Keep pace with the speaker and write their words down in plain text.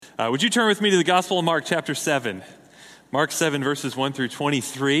Would you turn with me to the Gospel of Mark, chapter 7? Mark 7, verses 1 through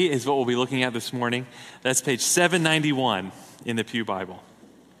 23 is what we'll be looking at this morning. That's page 791 in the Pew Bible.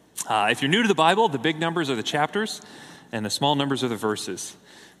 If you're new to the Bible, the big numbers are the chapters, and the small numbers are the verses.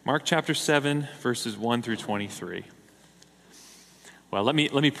 Mark chapter 7, verses 1 through 23. Well, let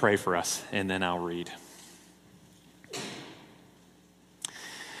me pray for us, and then I'll read.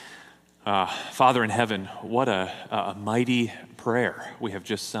 Father in heaven, what a mighty prayer we have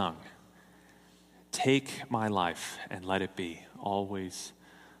just sung. Take my life and let it be always,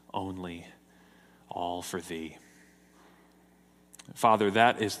 only, all for thee. Father,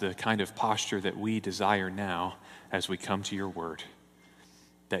 that is the kind of posture that we desire now as we come to your word.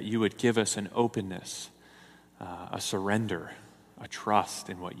 That you would give us an openness, a surrender, a trust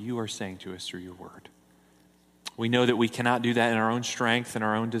in what you are saying to us through your word. We know that we cannot do that in our own strength and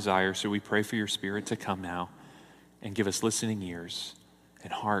our own desire, so we pray for your Spirit to come now and give us listening ears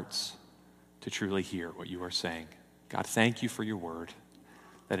and hearts to truly hear what you are saying. God, thank you for your word,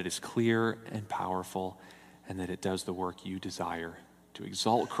 that it is clear and powerful, and that it does the work you desire to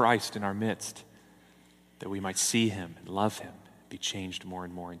exalt Christ in our midst, that we might see him and love him, be changed more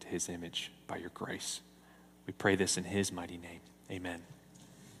and more into his image by your grace. We pray this in his mighty name. Amen.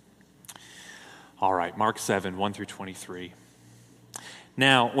 All right, Mark 7, 1 through 23.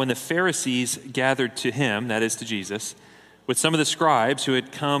 Now, when the Pharisees gathered to him, that is to Jesus, with some of the scribes who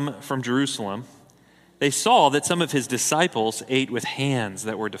had come from Jerusalem, they saw that some of his disciples ate with hands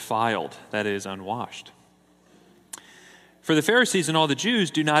that were defiled, that is, unwashed. For the Pharisees and all the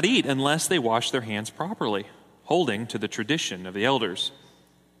Jews do not eat unless they wash their hands properly, holding to the tradition of the elders.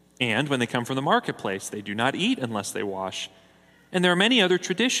 And when they come from the marketplace, they do not eat unless they wash. And there are many other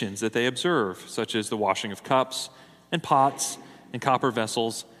traditions that they observe, such as the washing of cups and pots and copper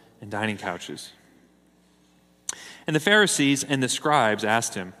vessels and dining couches. And the Pharisees and the scribes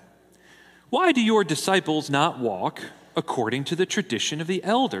asked him, "Why do your disciples not walk according to the tradition of the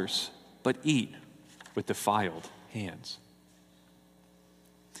elders, but eat with defiled hands?"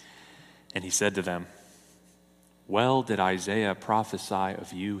 And he said to them, "Well did Isaiah prophesy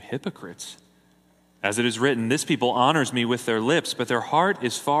of you hypocrites. As it is written, this people honors me with their lips, but their heart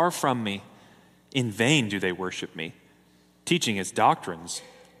is far from me. In vain do they worship me, teaching as doctrines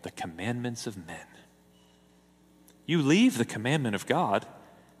the commandments of men. You leave the commandment of God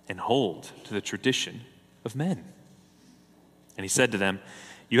and hold to the tradition of men." And he said to them,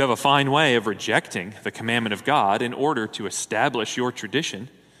 "You have a fine way of rejecting the commandment of God in order to establish your tradition.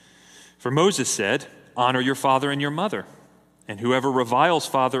 For Moses said, 'Honor your father and your mother,' and whoever reviles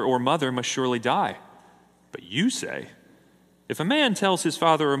father or mother must surely die. But you say, 'If a man tells his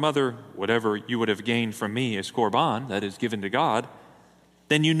father or mother, whatever you would have gained from me is korban, that is given to God,'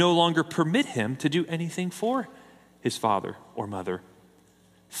 then you no longer permit him to do anything for his father or mother,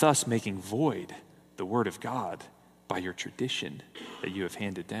 thus making void the word of God by your tradition that you have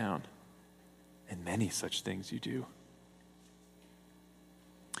handed down. And many such things you do."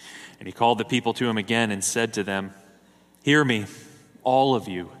 And he called the people to him again and said to them, "Hear me, all of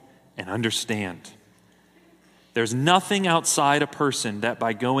you, and understand. There's nothing outside a person that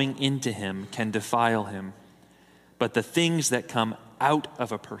by going into him can defile him, but the things that come out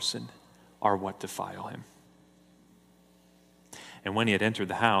of a person are what defile him." And when he had entered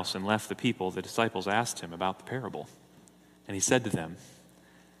the house and left the people, the disciples asked him about the parable. And he said to them,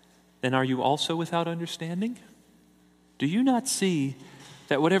 "Then are you also without understanding? Do you not see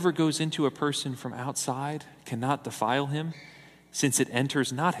that whatever goes into a person from outside cannot defile him, since it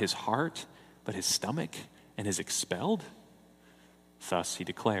enters not his heart, but his stomach, and is expelled? Thus he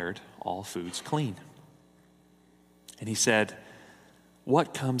declared all foods clean." And he said,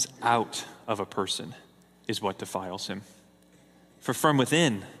 "What comes out of a person is what defiles him. For from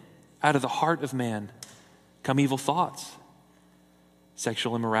within, out of the heart of man, come evil thoughts,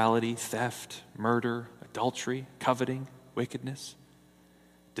 sexual immorality, theft, murder, adultery, coveting, wickedness,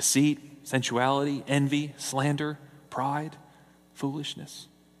 deceit, sensuality, envy, slander, pride, foolishness.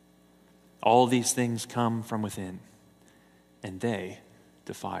 All these things come from within, and they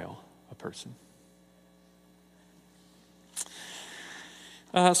defile a person."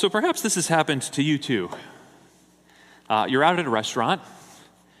 So perhaps this has happened to you too. You're out at a restaurant,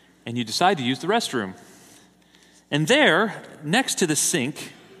 and you decide to use the restroom. And there, next to the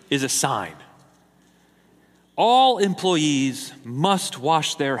sink, is a sign. "All employees must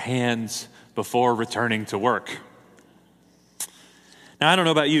wash their hands before returning to work." Now, I don't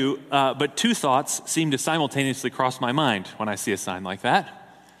know about you, but two thoughts seem to simultaneously cross my mind when I see a sign like that.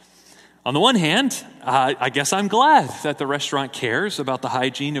 On the one hand, I guess I'm glad that the restaurant cares about the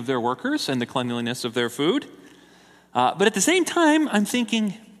hygiene of their workers and the cleanliness of their food. But at the same time, I'm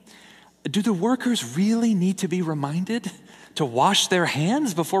thinking, Do the workers really need to be reminded to wash their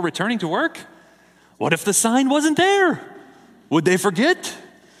hands before returning to work? What if the sign wasn't there? Would they forget?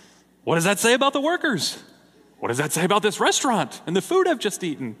 What does that say about the workers? What does that say about this restaurant and the food I've just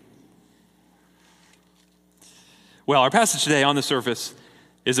eaten? Well, our passage today on the surface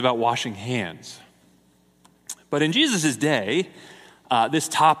is about washing hands. But in Jesus' day, this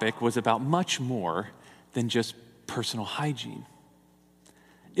topic was about much more than just personal hygiene.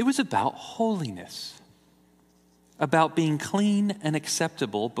 It was about holiness, about being clean and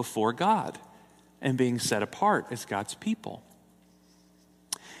acceptable before God and being set apart as God's people.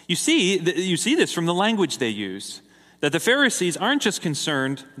 You see this from the language they use, that the Pharisees aren't just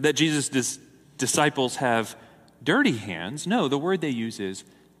concerned that Jesus' disciples have dirty hands. No, the word they use is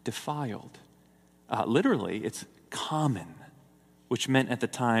defiled. Literally, it's common, which meant at the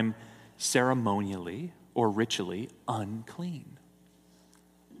time ceremonially or ritually unclean.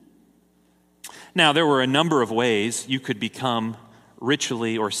 Now, there were a number of ways you could become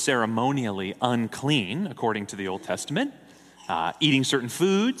ritually or ceremonially unclean, according to the Old Testament. Eating certain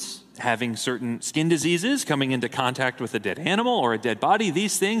foods, having certain skin diseases, coming into contact with a dead animal or a dead body,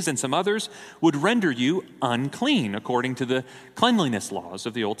 these things and some others would render you unclean, according to the cleanliness laws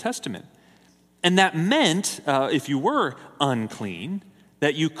of the Old Testament. And that meant, if you were unclean,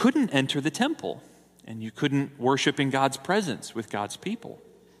 that you couldn't enter the temple and you couldn't worship in God's presence with God's people.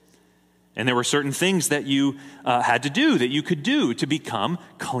 And there were certain things that you had to do, that you could do to become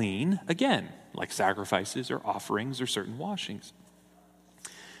clean again, like sacrifices or offerings or certain washings.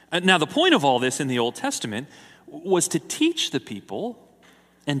 Now, the point of all this in the Old Testament was to teach the people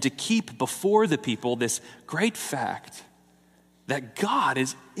and to keep before the people this great fact that God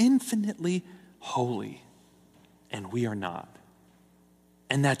is infinitely holy and we are not.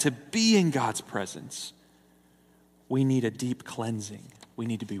 And that to be in God's presence, we need a deep cleansing. We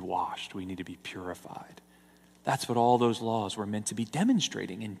need to be washed. We need to be purified. That's what all those laws were meant to be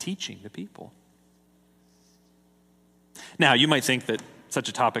demonstrating and teaching the people. Now, you might think that such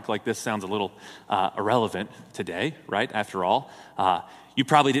a topic like this sounds a little irrelevant today, right? After all, you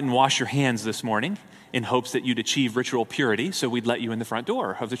probably didn't wash your hands this morning in hopes that you'd achieve ritual purity, so we'd let you in the front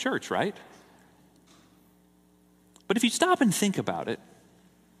door of the church, right? But if you stop and think about it,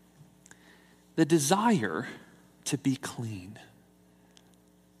 the desire to be clean,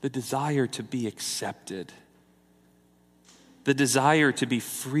 the desire to be accepted, the desire to be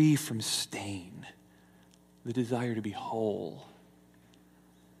free from stain, the desire to be whole,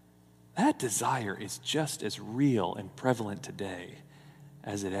 that desire is just as real and prevalent today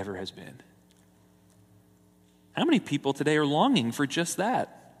as it ever has been. How many people today are longing for just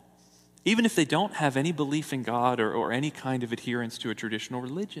that? Even if they don't have any belief in God or any kind of adherence to a traditional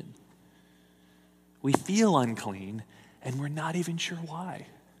religion. We feel unclean, and we're not even sure why.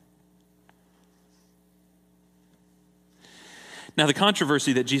 Now, the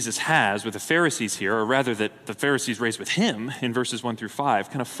controversy that Jesus has with the Pharisees here, or rather that the Pharisees raise with him in verses 1 through 5,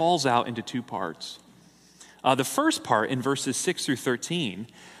 kind of falls out into two parts. The first part in verses 6 through 13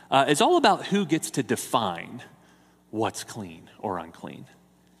 is all about who gets to define what's clean or unclean.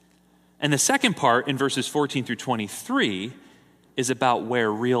 And the second part in verses 14 through 23 is about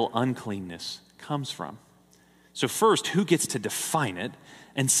where real uncleanness comes from. So first, who gets to define it?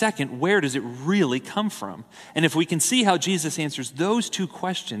 And second, where does it really come from? And if we can see how Jesus answers those two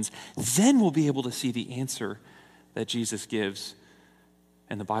questions, then we'll be able to see the answer that Jesus gives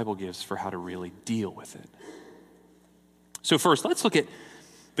and the Bible gives for how to really deal with it. So first, let's look at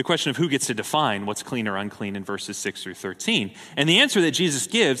the question of who gets to define what's clean or unclean in verses 6 through 13. And the answer that Jesus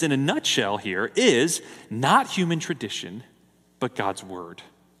gives in a nutshell here is not human tradition, but God's word.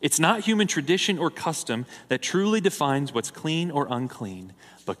 It's not human tradition or custom that truly defines what's clean or unclean,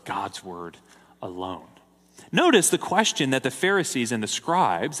 but God's word alone. Notice the question that the Pharisees and the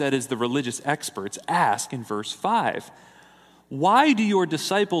scribes, that is the religious experts, ask in verse 5. Why do your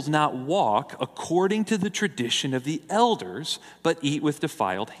disciples not walk according to the tradition of the elders, but eat with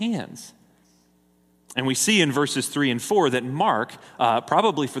defiled hands? And we see in verses 3 and 4 that Mark,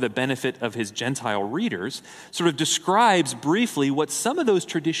 probably for the benefit of his Gentile readers, sort of describes briefly what some of those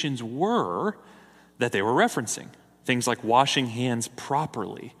traditions were that they were referencing. Things like washing hands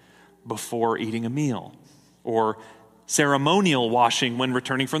properly before eating a meal, or ceremonial washing when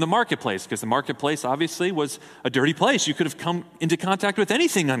returning from the marketplace, because the marketplace obviously was a dirty place. You could have come into contact with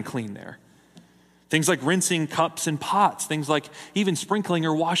anything unclean there. Things like rinsing cups and pots, things like even sprinkling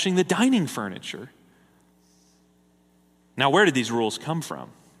or washing the dining furniture. Now, where did these rules come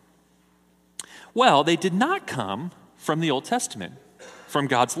from? Well, they did not come from the Old Testament, from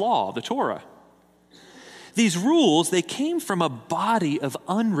God's law, the Torah. These rules, they came from a body of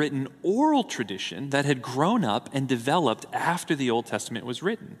unwritten oral tradition that had grown up and developed after the Old Testament was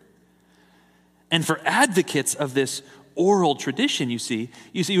written. And for advocates of this oral tradition, you see,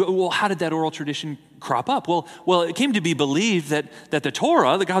 well, how did that oral tradition crop up? Well, it came to be believed that the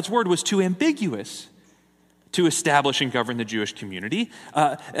Torah, the God's word, was too ambiguous to establish and govern the Jewish community.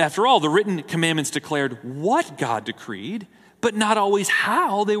 After all, the written commandments declared what God decreed, but not always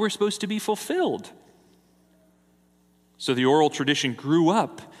how they were supposed to be fulfilled. So the oral tradition grew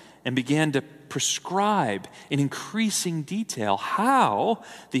up and began to prescribe in increasing detail how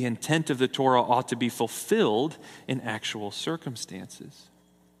the intent of the Torah ought to be fulfilled in actual circumstances.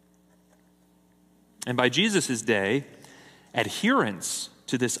 And by Jesus' day, adherence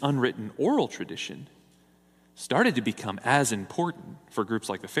to this unwritten oral tradition started to become as important for groups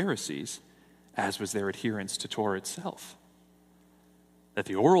like the Pharisees as was their adherence to Torah itself. That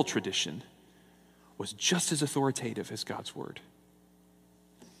the oral tradition was just as authoritative as God's word.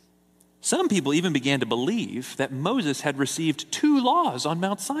 Some people even began to believe that Moses had received 2 laws on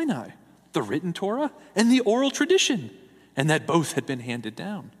Mount Sinai, the written Torah and the oral tradition, and that both had been handed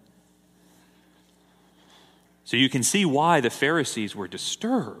down. So you can see why the Pharisees were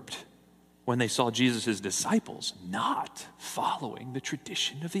disturbed when they saw Jesus' disciples not following the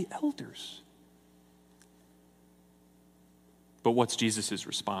tradition of the elders. But what's Jesus'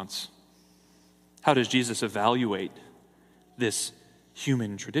 response? How does Jesus evaluate this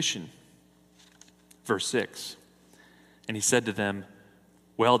human tradition? Verse 6, and he said to them,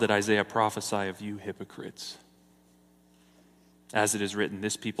 "Well did Isaiah prophesy of you hypocrites. As it is written,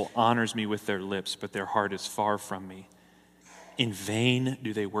 this people honors me with their lips, but their heart is far from me. In vain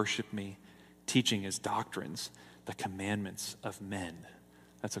do they worship me, teaching as doctrines the commandments of men."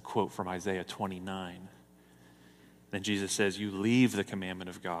 That's a quote from Isaiah 29. Then Jesus says, "You leave the commandment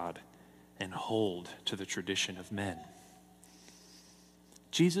of God and hold to the tradition of men."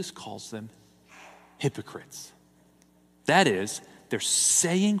 Jesus calls them hypocrites. That is, they're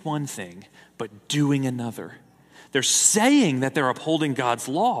saying one thing, but doing another. They're saying that they're upholding God's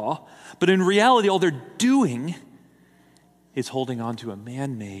law, but in reality, all they're doing is holding on to a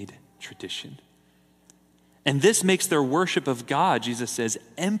man-made tradition. And this makes their worship of God, Jesus says,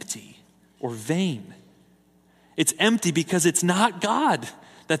 empty or vain. It's empty because it's not God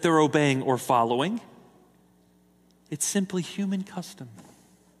that they're obeying or following. It's simply human custom.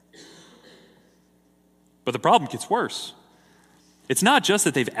 But the problem gets worse. It's not just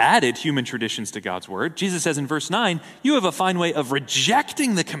that they've added human traditions to God's word. Jesus says in verse 9, you have a fine way of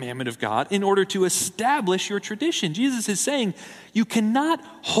rejecting the commandment of God in order to establish your tradition. Jesus is saying you cannot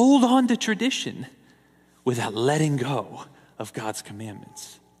hold on to tradition without letting go of God's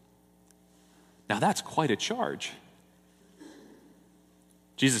commandments. Now that's quite a charge.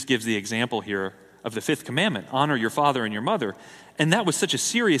 Jesus gives the example here of the 5th commandment, honor your father and your mother. And that was such a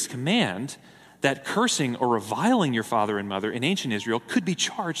serious command that cursing or reviling your father and mother in ancient Israel could be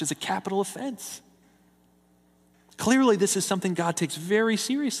charged as a capital offense. Clearly, this is something God takes very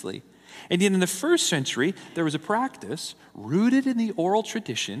seriously. And yet in the first century, there was a practice rooted in the oral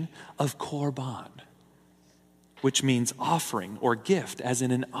tradition of korban, which means offering or gift, as in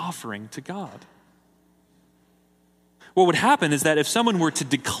an offering to God. What would happen is that if someone were to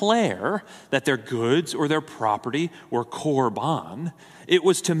declare that their goods or their property were korban, it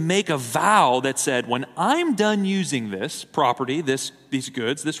was to make a vow that said, when I'm done using this property, these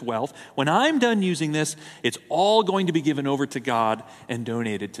goods, this wealth, when I'm done using this, it's all going to be given over to God and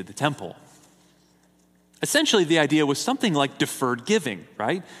donated to the temple. Essentially, the idea was something like deferred giving,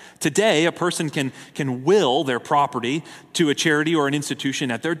 right? Today, a person can will their property to a charity or an institution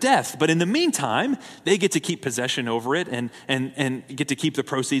at their death. But in the meantime, they get to keep possession over it and get to keep the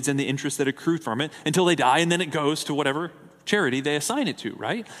proceeds and the interest that accrued from it until they die, and then it goes to whatever charity they assign it to,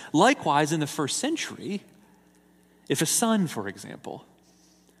 right? Likewise, in the first century, if a son, for example,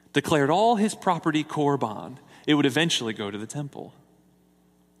 declared all his property korban, it would eventually go to the temple.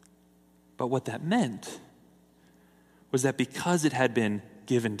 But what that meant was that because it had been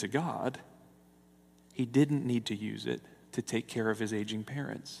given to God, he didn't need to use it to take care of his aging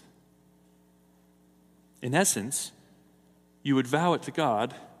parents. In essence, you would vow it to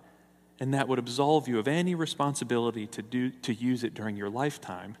God, and that would absolve you of any responsibility to use it during your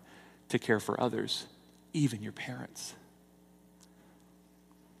lifetime to care for others, even your parents.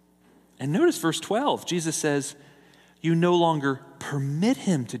 And notice verse 12, Jesus says, you no longer permit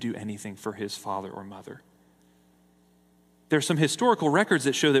him to do anything for his father or mother. There are some historical records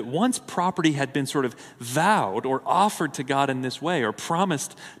that show that once property had been sort of vowed or offered to God in this way or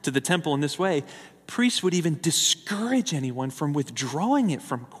promised to the temple in this way, priests would even discourage anyone from withdrawing it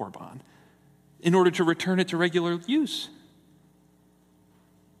from korban. in order to return it to regular use.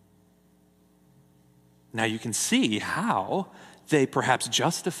 Now you can see how they perhaps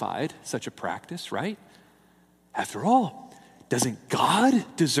justified such a practice, right? After all, doesn't God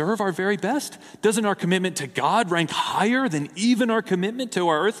deserve our very best? Doesn't our commitment to God rank higher than even our commitment to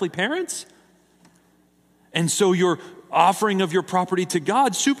our earthly parents? And so your offering of your property to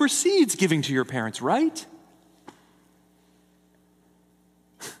God supersedes giving to your parents, right?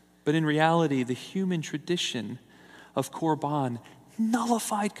 But in reality, the human tradition of Korban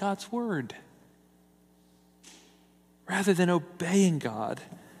nullified God's word. Rather than obeying God,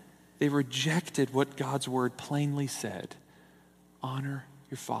 they rejected what God's word plainly said. Honor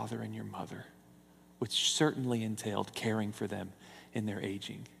your father and your mother, which certainly entailed caring for them in their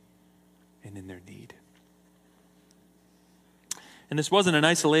aging and in their need. And this wasn't an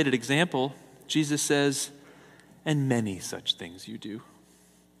isolated example. Jesus says, and many such things you do.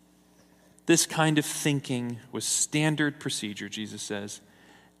 This kind of thinking was standard procedure, Jesus says,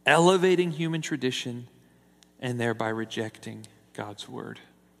 elevating human tradition and thereby rejecting God's word.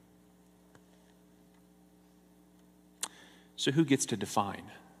 So who gets to define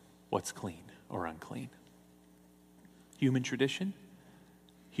what's clean or unclean? Human tradition?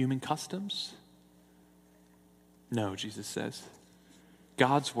 Human customs? No, Jesus says.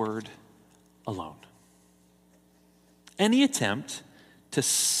 God's word alone. Any attempt to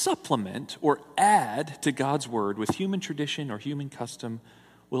supplement or add to God's word with human tradition or human custom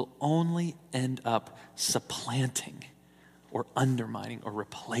will only end up supplanting or undermining or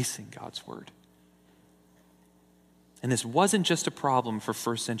replacing God's word. And this wasn't just a problem for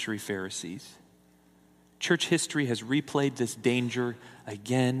first century Pharisees. Church history has replayed this danger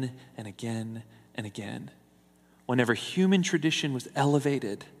again and again and again. Whenever human tradition was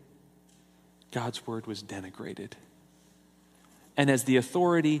elevated, God's word was denigrated. And as the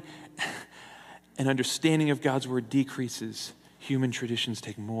authority and understanding of God's word decreases, human traditions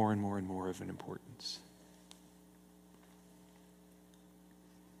take more and more and more of an importance.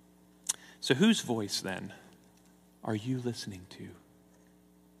 So whose voice then are you listening to?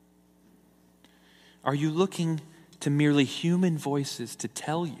 Are you looking to merely human voices to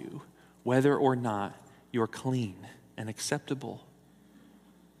tell you whether or not you're clean and acceptable?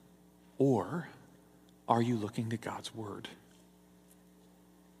 Or are you looking to God's word?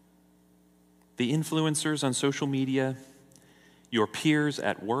 The influencers on social media, your peers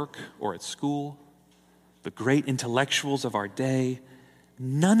at work or at school, the great intellectuals of our day,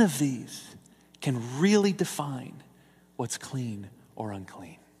 none of these can really define what's clean or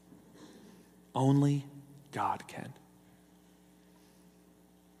unclean. Only God can.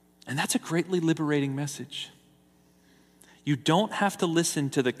 And that's a greatly liberating message. You don't have to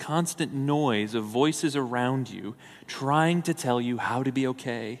listen to the constant noise of voices around you trying to tell you how to be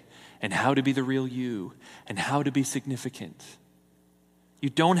okay and how to be the real you and how to be significant.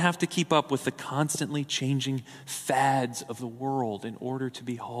 You don't have to keep up with the constantly changing fads of the world in order to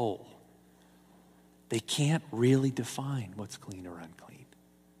be whole. They can't really define what's clean or unclean.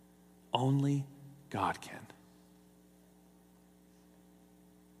 Only God can.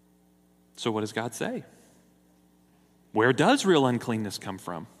 So what does God say? Where does real uncleanness come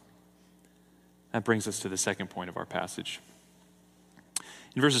from? That brings us to the second point of our passage.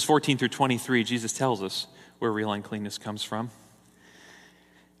 In verses 14 through 23, Jesus tells us where real uncleanness comes from.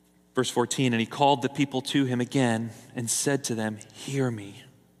 Verse 14, and he called the people to him again and said to them, hear me,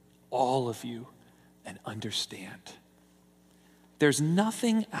 all of you, and understand. There's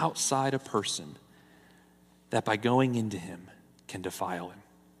nothing outside a person that by going into him can defile him.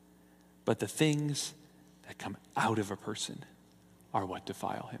 But the things that come out of a person are what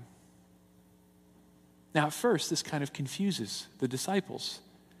defile him. Now, at first, this kind of confuses the disciples.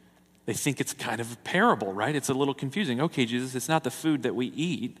 They think it's kind of a parable, right? It's a little confusing. Okay, Jesus, it's not the food that we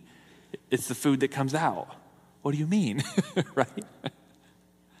eat. It's the food that comes out. What do you mean? Right?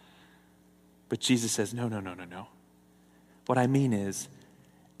 But Jesus says, no. What I mean is,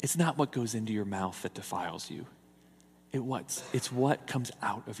 it's not what goes into your mouth that defiles you. It's what comes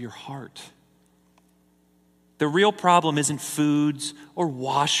out of your heart. The real problem isn't foods or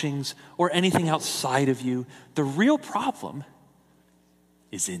washings or anything outside of you. The real problem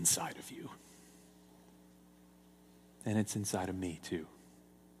is inside of you. And it's inside of me too.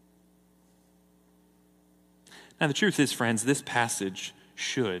 Now the truth is, friends, this passage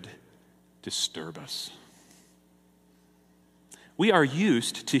should disturb us. We are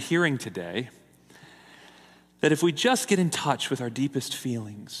used to hearing today that if we just get in touch with our deepest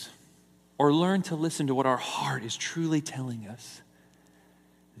feelings or learn to listen to what our heart is truly telling us,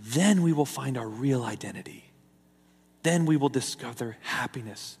 then we will find our real identity. Then we will discover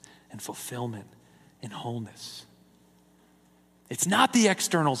happiness and fulfillment and wholeness. It's not the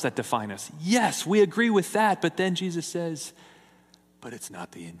externals that define us. Yes, we agree with that, but then Jesus says, but it's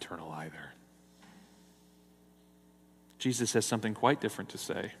not the internal either. Jesus has something quite different to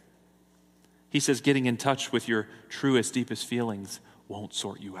say. He says getting in touch with your truest, deepest feelings won't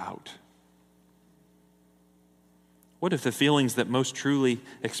sort you out. What if the feelings that most truly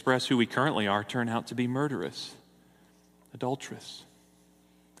express who we currently are turn out to be murderous, adulterous,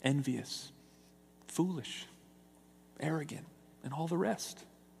 envious, foolish, arrogant, and all the rest?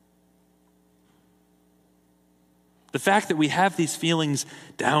 The fact that we have these feelings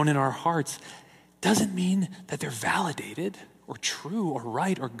down in our hearts doesn't mean that they're validated or true or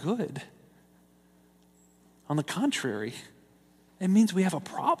right or good. On the contrary, it means we have a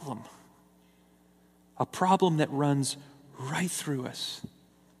problem that runs right through us.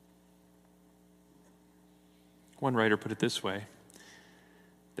 One writer put it this way: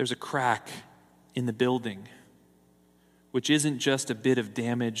 there's a crack in the building, which isn't just a bit of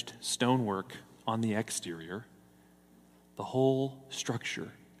damaged stonework on the exterior. The whole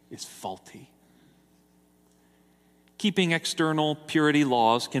structure is faulty. Keeping external purity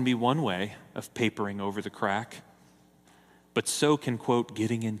laws can be one way of papering over the crack, but so can, quote,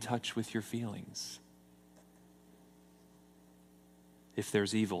 getting in touch with your feelings. If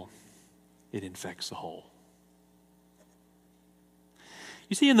there's evil, it infects the whole.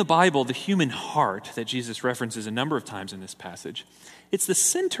 You see, in the Bible, the human heart that Jesus references a number of times in this passage, it's the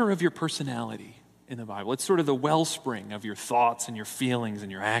center of your personality in the Bible. It's sort of the wellspring of your thoughts and your feelings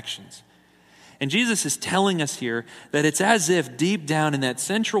and your actions. And Jesus is telling us here that it's as if deep down in that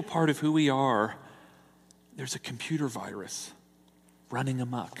central part of who we are, there's a computer virus running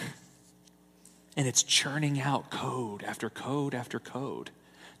amok. And it's churning out code after code after code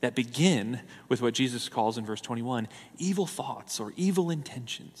that begin with what Jesus calls in verse 21, evil thoughts or evil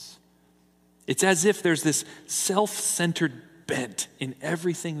intentions. It's as if there's this self-centered bent in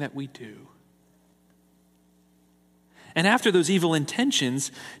everything that we do. And after those evil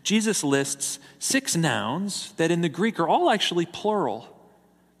intentions, Jesus lists 6 nouns that in the Greek are all actually plural.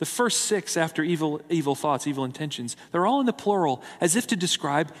 The first 6 after evil thoughts, evil intentions, they're all in the plural as if to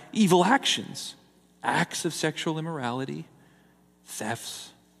describe evil actions. Acts of sexual immorality,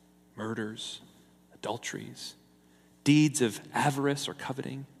 thefts, murders, adulteries, deeds of avarice or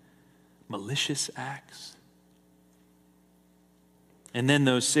coveting, malicious acts. And then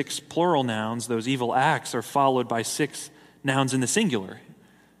those 6 plural nouns, those evil acts, are followed by 6 nouns in the singular,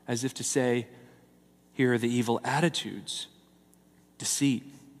 as if to say, here are the evil attitudes: deceit,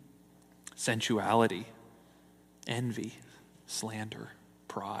 sensuality, envy, slander,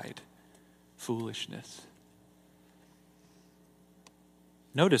 pride, foolishness.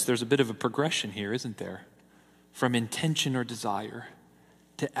 Notice there's a bit of a progression here, isn't there? From intention or desire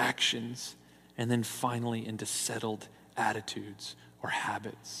to actions, and then finally into settled attitudes or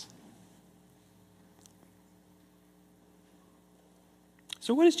habits.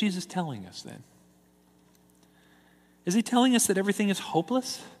 So what is Jesus telling us then? Is he telling us that everything is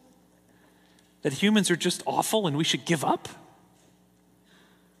hopeless? That humans are just awful and we should give up?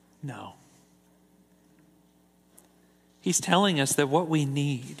 No. He's telling us that what we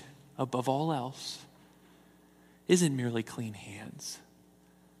need, above all else, isn't merely clean hands,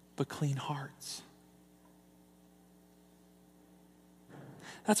 but clean hearts.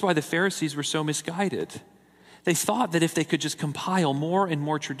 That's why the Pharisees were so misguided. They thought that if they could just compile more and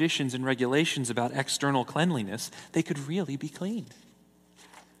more traditions and regulations about external cleanliness, they could really be clean.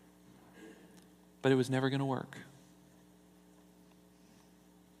 But it was never going to work.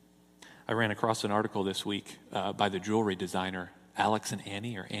 I ran across an article this week by the jewelry designer Alex and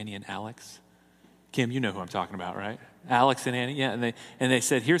Annie, or Annie and Alex. Kim, you know who I'm talking about, right? Alex and Annie, yeah. And they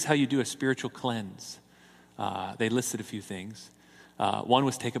said, here's how you do a spiritual cleanse. They listed a few things. One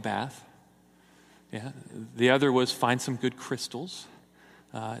was take a bath. Yeah. The other was find some good crystals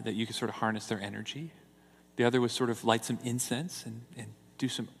that you can sort of harness their energy. The other was sort of light some incense and do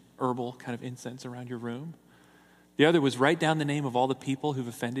some herbal kind of incense around your room. The other was write down the name of all the people who've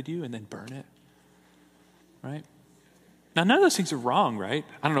offended you and then burn it. Right? Now, none of those things are wrong, right?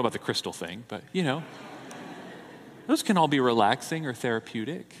 I don't know about the crystal thing, but, those can all be relaxing or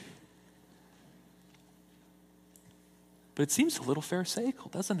therapeutic. But it seems a little pharisaical,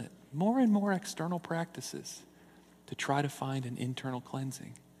 doesn't it? More and more external practices to try to find an internal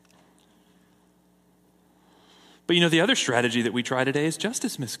cleansing. But the other strategy that we try today is just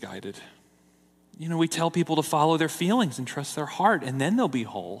as misguided. We tell people to follow their feelings and trust their heart, and then they'll be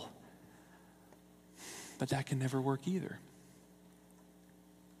whole. But that can never work either.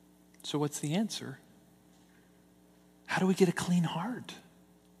 So what's the answer? How do we get a clean heart?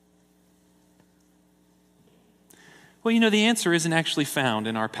 Well, the answer isn't actually found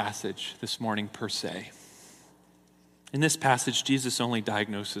in our passage this morning per se. In this passage, Jesus only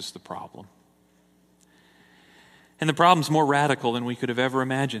diagnoses the problem. And the problem's more radical than we could have ever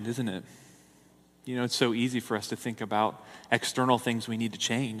imagined, isn't it? It's so easy for us to think about external things we need to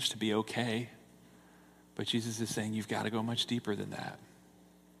change to be okay. But Jesus is saying you've got to go much deeper than that.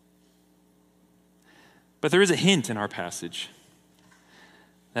 But there is a hint in our passage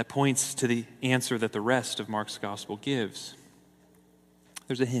that points to the answer that the rest of Mark's gospel gives.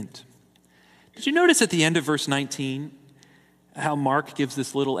 There's a hint. Did you notice at the end of verse 19 how Mark gives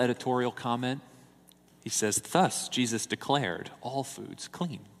this little editorial comment? He says, "Thus Jesus declared all foods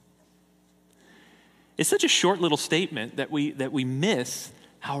clean." It's such a short little statement that we miss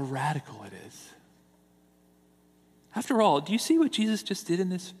how radical it is. After all, do you see what Jesus just did in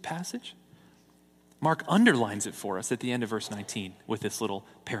this passage? Mark underlines it for us at the end of verse 19 with this little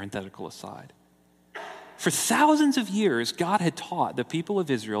parenthetical aside. For thousands of years, God had taught the people of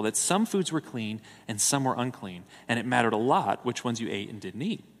Israel that some foods were clean and some were unclean, and it mattered a lot which ones you ate and didn't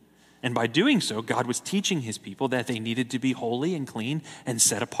eat. And by doing so, God was teaching his people that they needed to be holy and clean and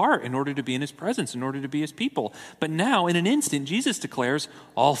set apart in order to be in his presence, in order to be his people. But now, in an instant, Jesus declares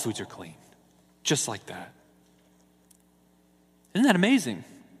all foods are clean, just like that. Isn't that amazing?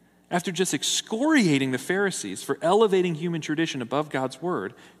 After just excoriating the Pharisees for elevating human tradition above God's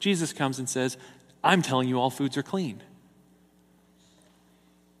word, Jesus comes and says, I'm telling you all foods are clean.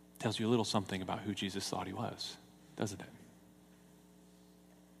 Tells you a little something about who Jesus thought he was, doesn't it?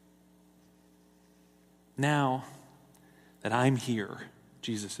 Now that I'm here,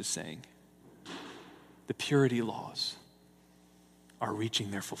 Jesus is saying, the purity laws are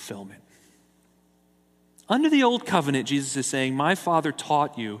reaching their fulfillment. Under the old covenant, Jesus is saying, my Father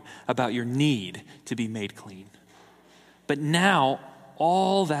taught you about your need to be made clean. But now,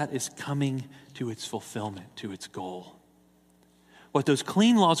 all that is coming to its fulfillment, to its goal. What those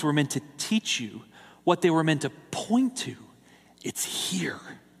clean laws were meant to teach you, what they were meant to point to, it's here.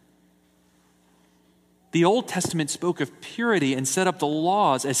 The Old Testament spoke of purity and set up the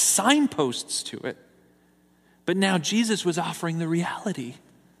laws as signposts to it. But now Jesus was offering the reality.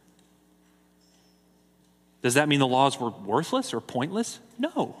 Does that mean the laws were worthless or pointless?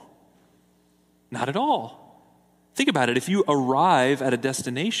 No, not at all. Think about it. If you arrive at a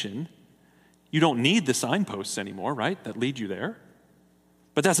destination, you don't need the signposts anymore, right, that lead you there.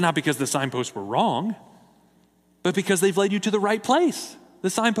 But that's not because the signposts were wrong, but because they've led you to the right place.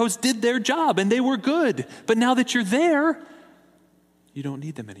 The signposts did their job and they were good. But now that you're there, you don't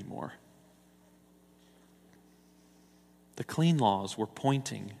need them anymore. The clean laws were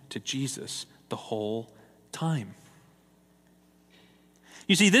pointing to Jesus the whole time.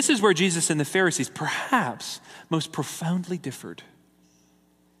 You see, this is where Jesus and the Pharisees perhaps most profoundly differed.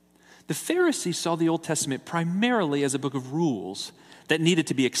 The Pharisees saw the Old Testament primarily as a book of rules that needed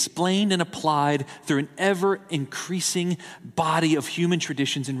to be explained and applied through an ever-increasing body of human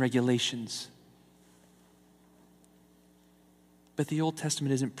traditions and regulations. But the Old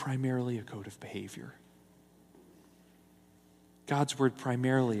Testament isn't primarily a code of behavior. God's word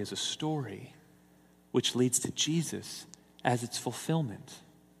primarily is a story which leads to Jesus as its fulfillment.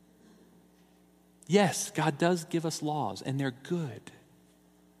 Yes, God does give us laws, and they're good.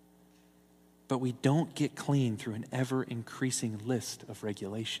 But we don't get clean through an ever-increasing list of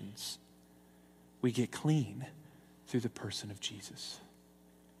regulations. We get clean through the person of Jesus.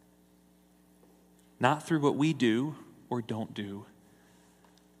 Not through what we do or don't do,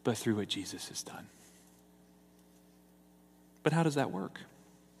 but through what Jesus has done. But how does that work?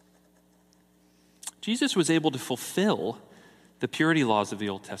 Jesus was able to fulfill the purity laws of the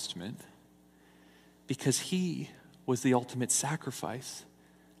Old Testament because he was the ultimate sacrifice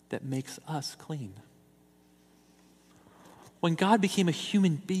that makes us clean. When God became a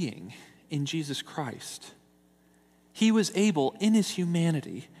human being in Jesus Christ, he was able in his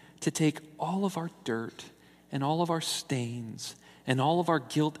humanity to take all of our dirt and all of our stains and all of our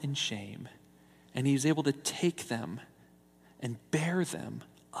guilt and shame, and he was able to take them and bear them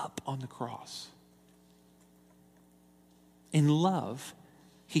up on the cross. In love,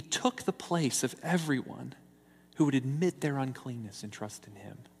 he took the place of everyone who would admit their uncleanness and trust in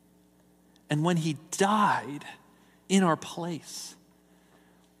him. And when he died in our place,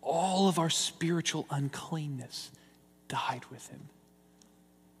 all of our spiritual uncleanness died with him.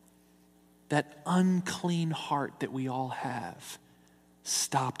 That unclean heart that we all have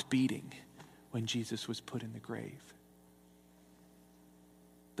stopped beating when Jesus was put in the grave.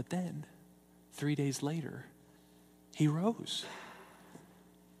 But then, 3 days later, he rose.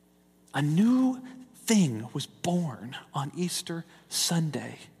 A new thing was born on Easter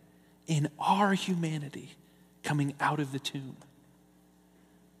Sunday in our humanity coming out of the tomb.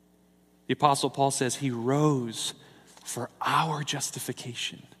 The Apostle Paul says he rose for our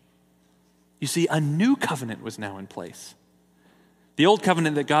justification. You see, a new covenant was now in place. The old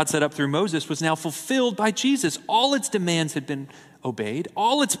covenant that God set up through Moses was now fulfilled by Jesus. All its demands had been obeyed.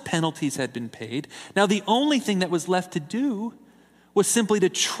 All its penalties had been paid. Now the only thing that was left to do was simply to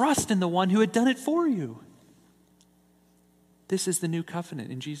trust in the one who had done it for you. This is the new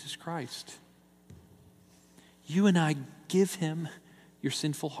covenant in Jesus Christ. You and I give him your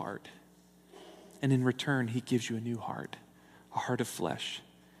sinful heart. And in return, he gives you a new heart, a heart of flesh,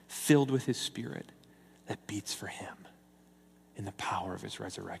 filled with his Spirit that beats for him in the power of his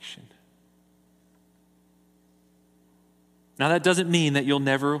resurrection. Now, that doesn't mean that you'll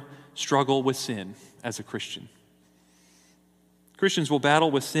never struggle with sin as a Christian. Christians will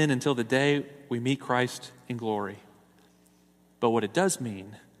battle with sin until the day we meet Christ in glory. But what it does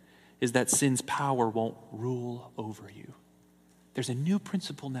mean is that sin's power won't rule over you. There's a new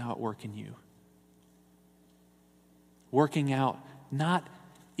principle now at work in you. Working out not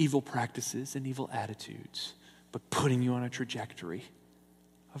evil practices and evil attitudes, but putting you on a trajectory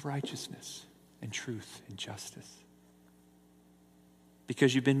of righteousness and truth and justice.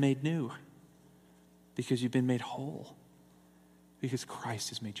 Because you've been made new. Because you've been made whole. Because Christ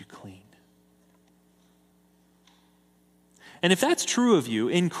has made you clean. And if that's true of you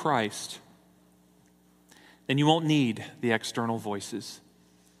in Christ, then you won't need the external voices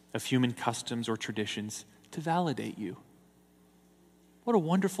of human customs or traditions to validate you. What a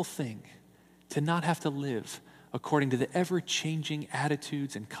wonderful thing to not have to live according to the ever-changing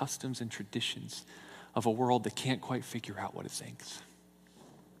attitudes and customs and traditions of a world that can't quite figure out what it thinks.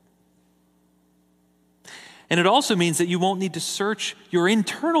 And it also means that you won't need to search your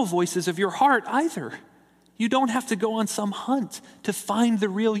internal voices of your heart either. You don't have to go on some hunt to find the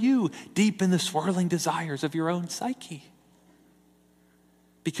real you deep in the swirling desires of your own psyche.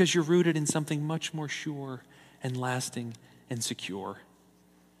 Because you're rooted in something much more sure and lasting and secure.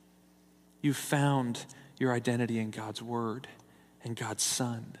 You've found your identity in God's Word and God's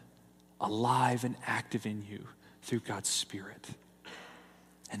Son, alive and active in you through God's Spirit.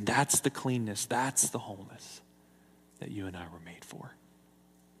 And that's the cleanness, that's the wholeness that you and I were made for.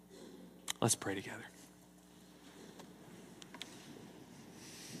 Let's pray together.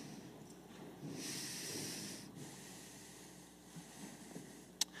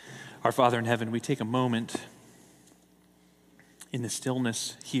 Our Father in heaven, we take a moment in the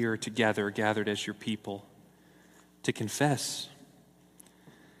stillness here together, gathered as your people, to confess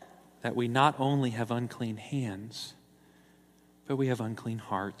that we not only have unclean hands, but we have unclean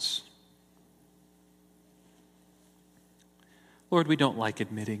hearts. Lord, we don't like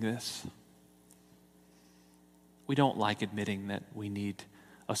admitting this. We don't like admitting that we need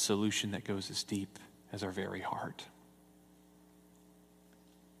a solution that goes as deep as our very heart.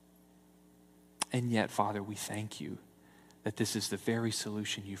 And yet, Father, we thank you that this is the very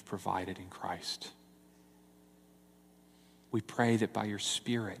solution you've provided in Christ. We pray that by your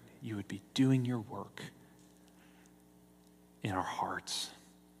Spirit, you would be doing your work in our hearts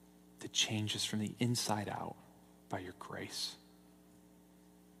to change us from the inside out by your grace.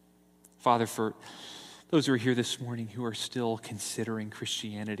 Father, for those who are here this morning who are still considering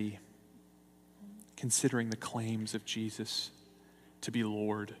Christianity, considering the claims of Jesus to be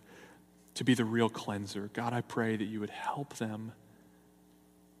Lord, to be the real cleanser, God, I pray that you would help them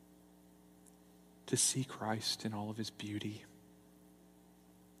to see Christ in all of his beauty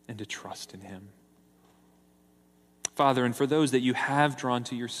and to trust in him. Father, and for those that you have drawn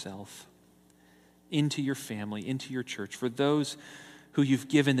to yourself, into your family, into your church, for those who you've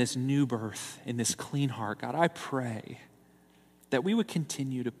given this new birth in this clean heart, God, I pray that we would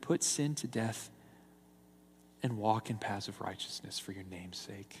continue to put sin to death and walk in paths of righteousness for your name's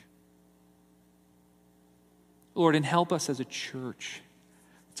sake. Lord, and help us as a church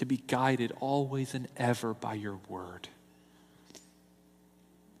to be guided always and ever by your word.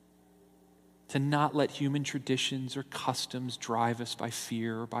 To not let human traditions or customs drive us by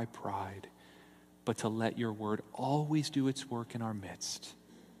fear or by pride, but to let your word always do its work in our midst,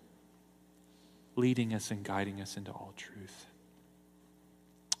 leading us and guiding us into all truth.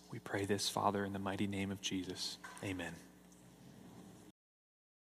 We pray this, Father, in the mighty name of Jesus. Amen.